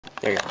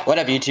There you go. What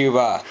up,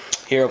 YouTube?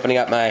 Here opening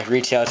up my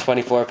retail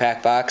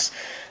 24-pack box.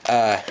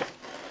 Alright,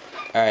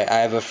 I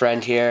have a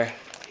friend here.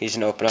 He's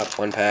gonna open up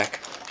one pack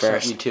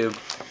first. What's up,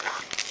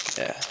 YouTube?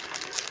 Yeah.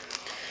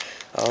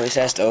 Always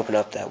has to open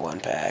up that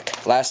one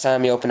pack. Last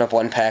time he opened up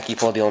one pack, he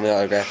pulled the only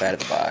autograph out of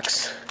the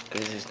box.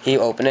 Can you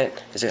open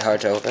it? Is it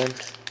hard to open?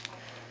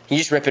 You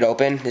just rip it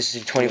open. This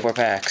is 24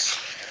 packs.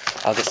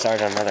 I'll get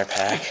started on another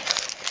pack.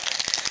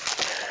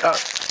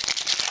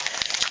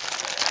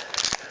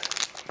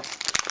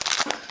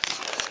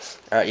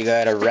 Alright, you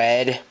got a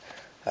red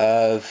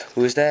of,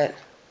 who's that?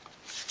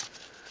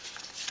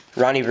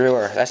 Ronnie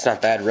Brewer. That's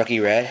not bad. Rookie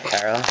red.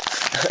 Parallel.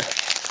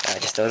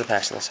 Alright, just throw the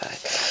packs on the side.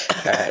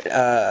 Alright,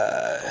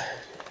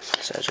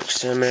 Cedric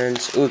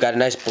Simmons. Ooh, got a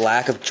nice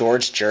black of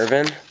George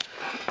Gervin.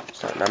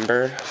 It's not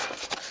numbered.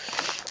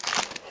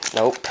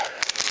 Nope.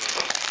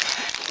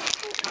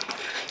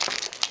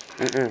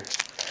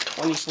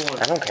 24.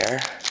 I don't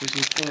care.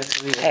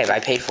 Hey, I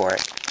paid for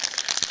it.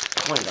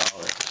 $20.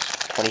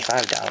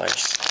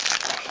 $25.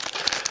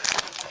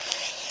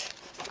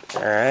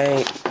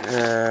 Alright,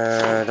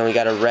 then we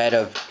got a red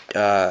of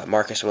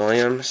Marcus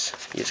Williams.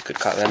 He's a good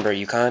member of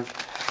UConn.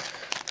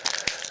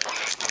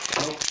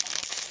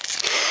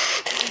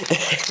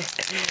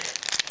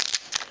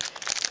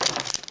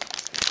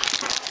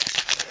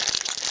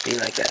 Be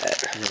like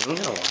that.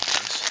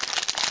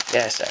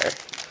 Yes, sir.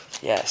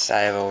 Yes,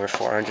 I have over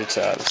 400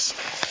 subs.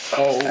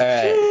 Oh,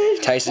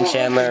 alright, Tyson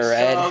Chandler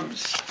red.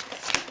 Subs.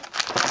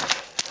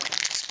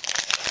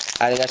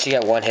 I think I should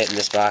get one hit in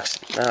this box.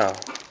 No,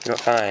 you're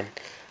fine.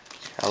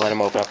 I'll let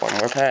him open up one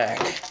more pack.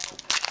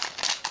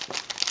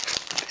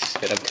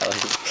 Good, I'm telling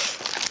you.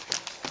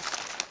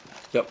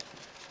 Yep.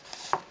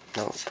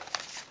 Nope.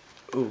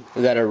 Ooh.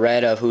 We got a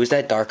red of, who's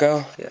that,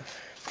 Darko? Yeah.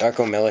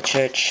 Darko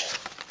Milicic.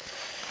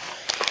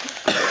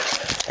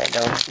 And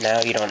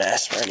now you don't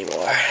ask for any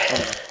more.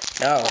 Oh.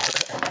 No.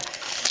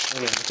 Okay,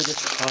 look at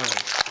this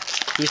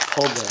card. He's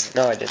pulled that.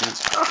 No, I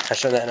didn't. I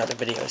showed that in other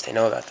videos. They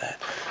know about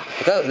that.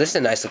 Look, oh, this is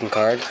a nice looking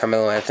card.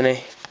 Carmelo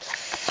Anthony.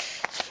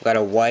 We got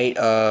a white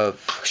of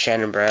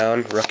Shannon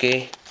Brown,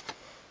 rookie.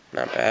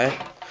 Not bad.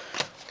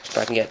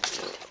 So I can get.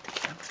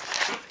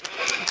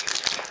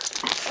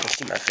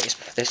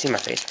 They've seen my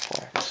face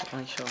before.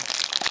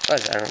 I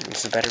don't.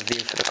 It's a better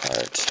view for the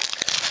cards.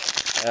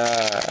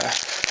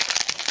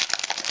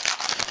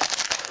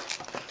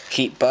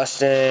 Heat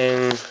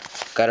busting.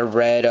 Got a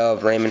red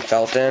of Raymond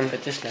Felton.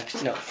 But this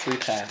next, no, 3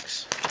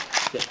 packs.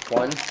 Get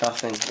one,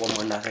 nothing, one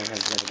more, nothing. I'm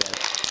gonna get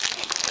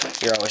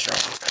it. You're always wrong.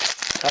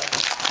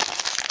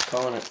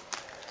 Calling it.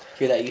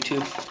 Hear that,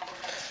 YouTube?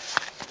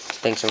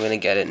 Thinks I'm gonna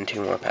get it in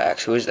 2 more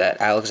packs. Who is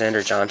that?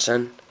 Alexander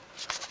Johnson?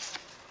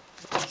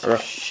 Or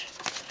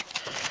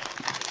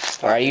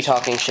are you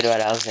talking shit about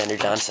Alexander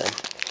Johnson?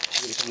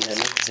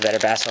 He's a better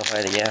basketball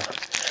player than you.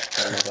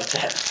 I don't know about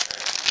that.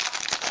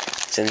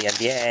 It's in the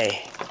NBA.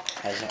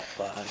 Has not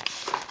fun.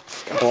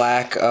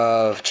 Black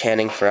of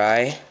Channing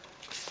Frye.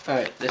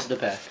 Alright, this is the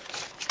pack.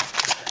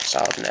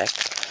 Solid neck.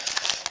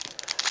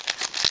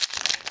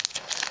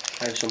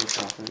 I have so much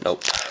confidence.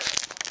 Nope.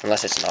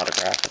 Unless it's an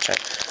autograph. Which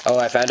oh,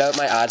 I found out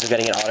my odds of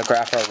getting an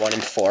autograph are 1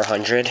 in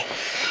 400. You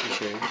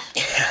serious?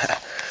 Yeah.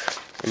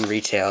 In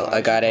retail.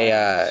 I got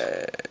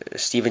a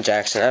Steven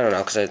Jackson. I don't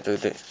know, because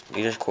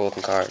these are cool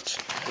looking cards.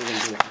 What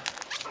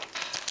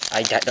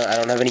are you gonna do? I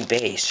don't have any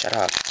base. Shut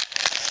up.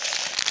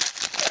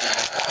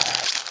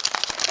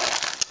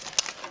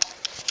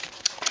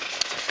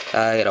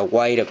 I got a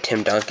white of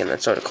Tim Duncan.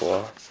 That's sort of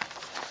cool.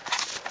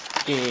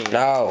 Yeah.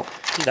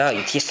 No,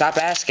 you can't stop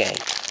asking.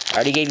 I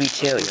already gave you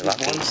 2. You're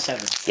lucky.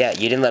 1-7. Yeah,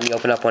 you didn't let me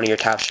open up one of your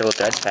Top Shovel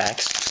Threads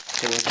packs.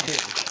 There were 2.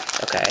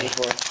 Okay.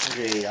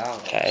 $180.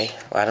 Okay.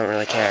 Well, I don't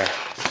really care.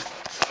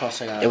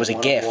 Plus I got It was a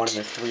gift. One of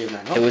the 3 of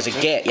them. No, It was a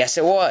gift. Yes,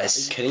 it was.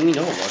 Are you kidding me?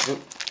 No, it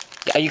wasn't.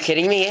 Are you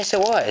kidding me? Yes, it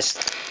was.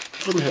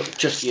 From who?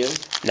 Just you?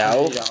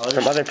 No, $180?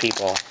 from other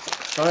people.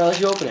 Why would I let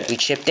you open it? We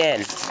chipped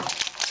in.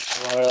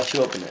 Why would I let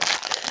you open it?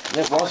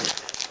 It wasn't.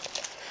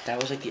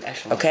 That was like the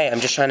echelon. Okay, I'm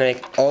just trying to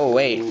make. Oh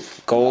wait,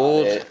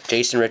 gold.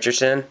 Jason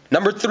Richardson,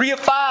 number 3 of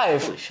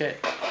 5. Holy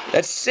shit.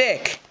 That's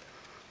sick.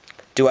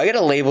 Do I gotta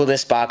label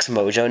this box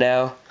Mojo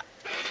now?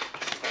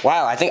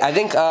 Wow, I think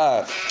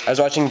I was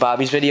watching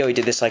Bobby's video. He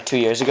did this like 2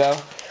 years ago.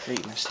 Hey,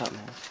 you messed up,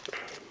 man.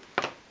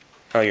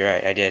 Oh, you're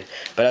right, I did.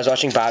 But I was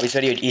watching Bobby's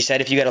video. He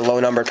said if you get a low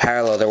numbered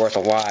parallel, they're worth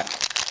a lot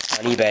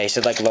on eBay. He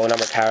said like low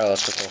numbered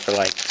parallels could go for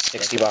like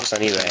 60 bucks on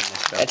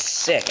eBay. That's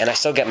sick, and I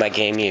still get my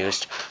game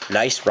used.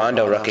 Nice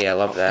Rondo rookie, I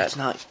love that. It's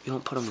not. You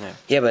don't put them there.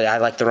 Yeah, but I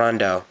like the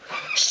Rondo.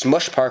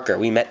 Smush Parker,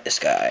 we met this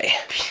guy.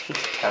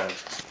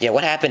 Yeah,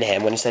 what happened to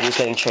him when he said he was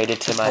getting traded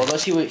to my...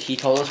 He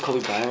told us Kobe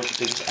Bryant was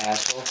the biggest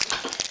asshole.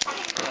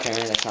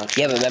 Apparently that's not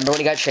true. Yeah, but remember when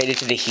he got traded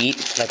to the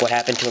Heat? Like, what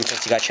happened to him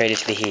since he got traded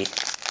to the Heat?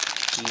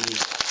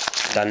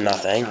 He's done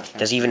nothing.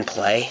 Does he even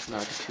play?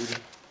 Not shooting.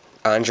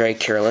 Andre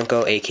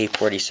Kirilenko,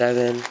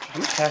 AK-47. How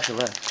much packs are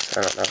left?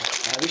 I don't know.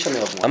 At least only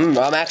open one.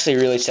 I'm actually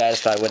really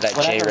satisfied with that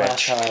J.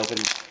 Rich.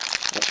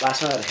 Last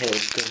time I had a hit, it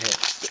was a good hit.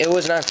 It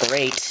was not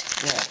great.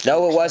 Yeah.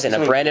 No, it wasn't.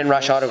 A Brandon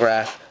Rush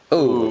autograph.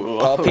 Ooh,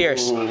 Paul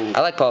Pierce.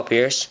 I like Paul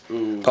Pierce.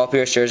 Paul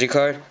Pierce jersey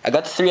card. I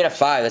got the 3 out of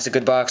 5. That's a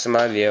good box in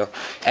my view.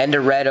 And a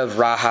red of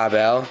Raja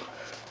Bell.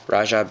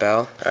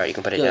 Alright, you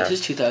can put it down. This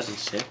is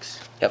 2006.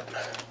 Yep.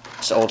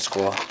 It's old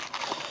school.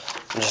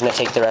 I'm just gonna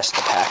take the rest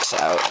of the packs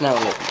out. No.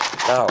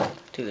 No.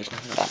 Dude, there's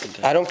nothing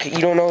good.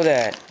 You don't know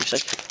that.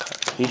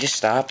 You You just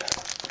stop.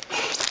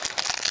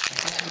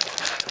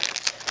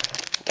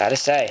 Gotta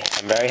say,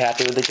 I'm very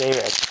happy with the J-Red.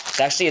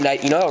 It's actually a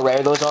nice, you know how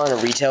rare those are in a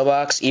retail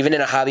box? Even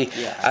in a hobby.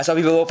 Yeah. I saw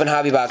people open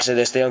hobby boxes of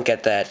this, they don't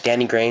get that.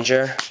 Danny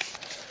Granger.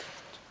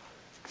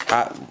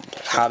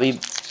 Hobby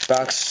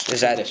box,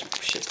 is that?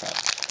 Shit crap.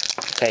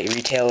 Okay,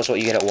 retail is what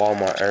you get at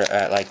Walmart, or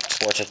at, like,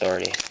 Sports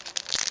Authority.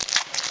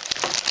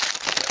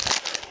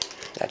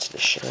 That's the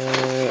shirt.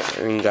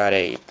 And you got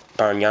a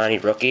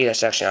Bargnani rookie.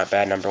 That's actually not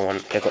bad, number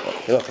 1 pick.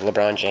 Look,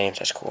 LeBron James,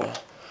 that's cool.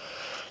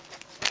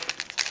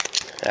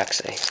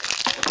 Actually,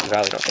 you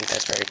probably don't think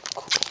that's very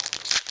cool.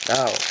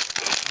 No.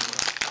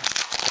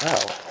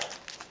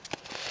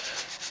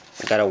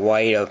 We got a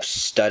white of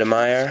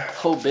Stoudemire.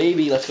 Oh,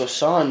 baby, let's go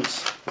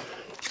Suns.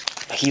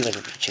 He like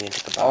reaching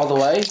into the ball. All the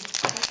way?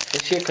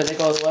 This year, could they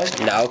go all the way?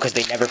 No, because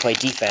they never play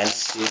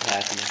defense.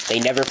 They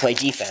never play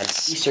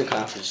defense. Eastern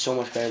Conference is so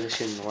much better this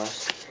year than the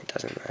West. It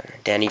doesn't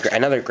matter.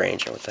 Another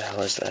Granger. What the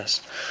hell is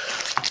this?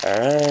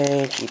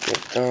 Alright, keep it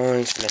going.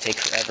 It's going to take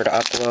forever to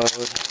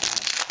upload.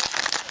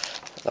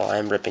 Oh,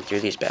 I'm ripping through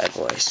these bad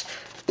boys.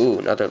 Ooh,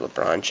 another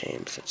LeBron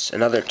James. It's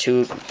another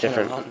 2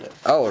 different.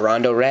 Oh, a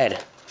Rondo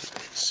red.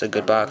 It's a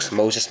good box.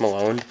 Moses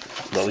Malone.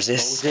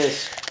 Moses.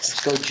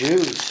 Let's go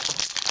Jews.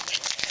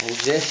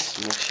 Moses.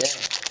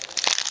 Moshe.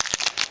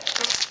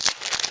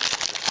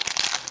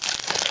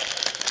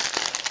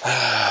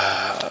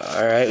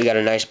 Alright, we got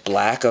a nice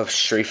black of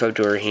Sharif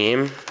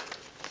Abdur-Rahim.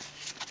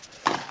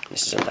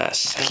 This is a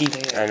mess.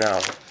 I know.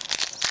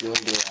 You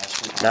wouldn't do the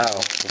last one? No,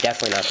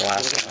 definitely not the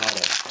last one.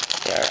 one.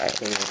 Yeah, right.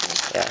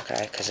 Yeah,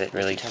 okay, because it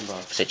really, $10.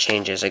 because it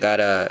changes. I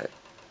got a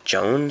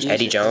Jones,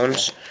 Eddie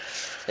Jones.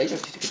 Eddie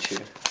Jones is a good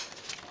shooter.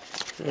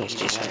 He's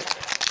decent.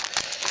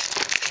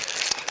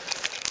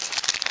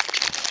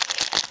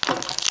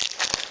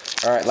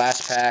 Alright,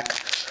 last pack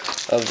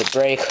of the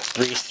break.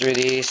 Breeze through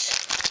these.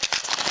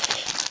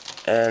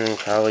 And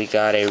probably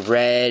got a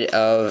red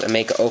of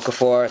Emeka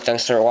Okafor.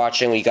 Thanks for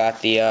watching. We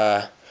got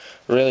the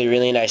really,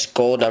 really nice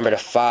gold number to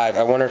 5.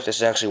 I wonder if this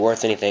is actually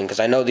worth anything, because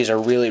I know these are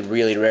really,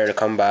 really rare to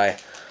come by.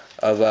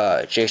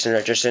 Of Jason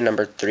Richardson,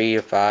 number 3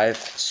 of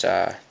 5. It's,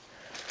 and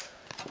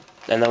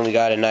then we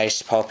got a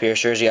nice Paul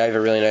Pierce jersey. I have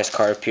a really nice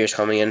card of Pierce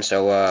coming in,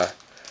 so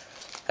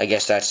I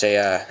guess that's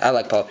a, I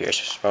like Paul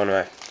Pierce.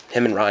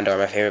 Him and Rondo are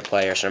my favorite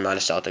players, and I'm not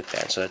a Celtic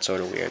fan, so that's sort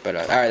of weird. But,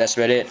 alright, that's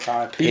about it.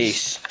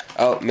 Peace.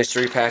 Oh,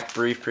 mystery pack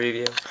brief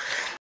preview.